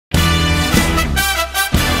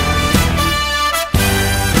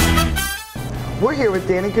We're here with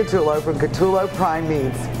Danny Catullo from Catullo Prime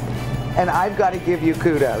Meats, and I've got to give you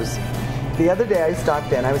kudos. The other day I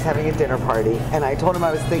stopped in, I was having a dinner party, and I told him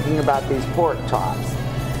I was thinking about these pork chops.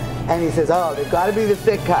 And he says, oh, they've got to be the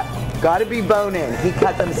thick cut, got to be bone-in. He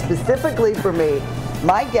cut them specifically for me.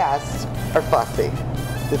 My guests are fussy,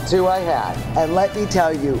 the two I had, and let me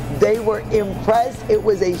tell you, they were impressed. It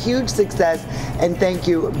was a huge success, and thank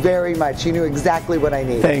you very much. You knew exactly what I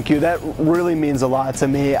needed. Thank you. That really means a lot to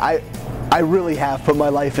me. I really have put my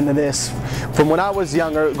life into this. From when I was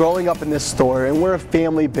younger, growing up in this store, and we're a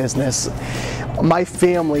family business, my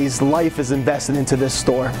family's life is invested into this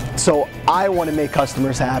store. So I want to make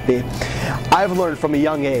customers happy. I've learned from a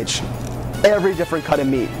young age every different cut of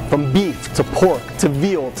meat, from beef to pork to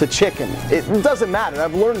veal to chicken. It doesn't matter.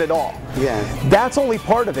 I've learned it all. Yes. That's only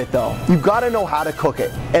part of it, though. You've got to know how to cook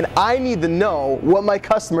it. And I need to know what my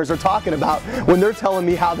customers are talking about when they're telling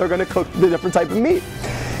me how they're going to cook the different type of meat.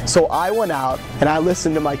 So I went out and I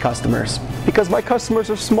listened to my customers, because my customers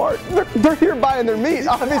are smart. They're here buying their meat.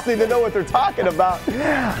 Obviously, they know what they're talking about.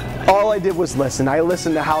 All I did was listen. I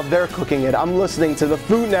listened to how they're cooking it. I'm listening to the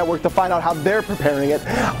Food Network to find out how they're preparing it.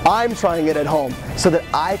 I'm trying it at home so that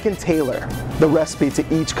I can tailor the recipe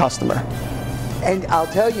to each customer. And I'll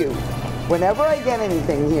tell you, whenever I get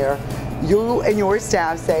anything here, you and your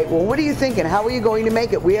staff say, well, what are you thinking? How are you going to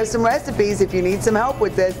make it? We have some recipes if you need some help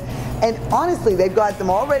with this. And honestly, they've got them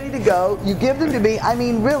all ready to go. You give them to me. I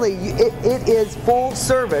mean, really, it is full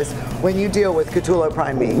service when you deal with Catullo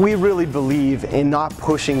Prime Meats. We really believe in not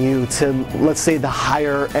pushing you to, let's say, the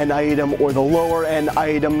higher end item or the lower end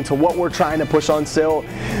item to what we're trying to push on sale.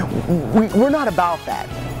 We're not about that.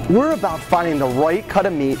 We're about finding the right cut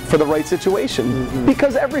of meat for the right situation,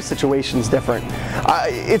 because every situation is different.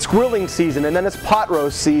 It's grilling season, and then it's pot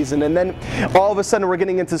roast season, and then all of a sudden we're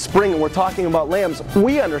getting into spring and we're talking about lambs.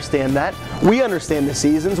 We understand that. We understand the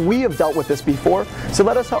seasons. We have dealt with this before, so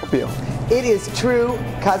let us help you. It is true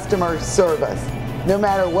customer service. No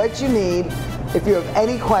matter what you need, if you have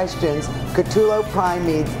any questions, Catullo Prime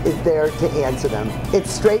Meats is there to answer them.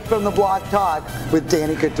 It's straight from the block talk with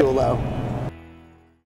Danny Catullo.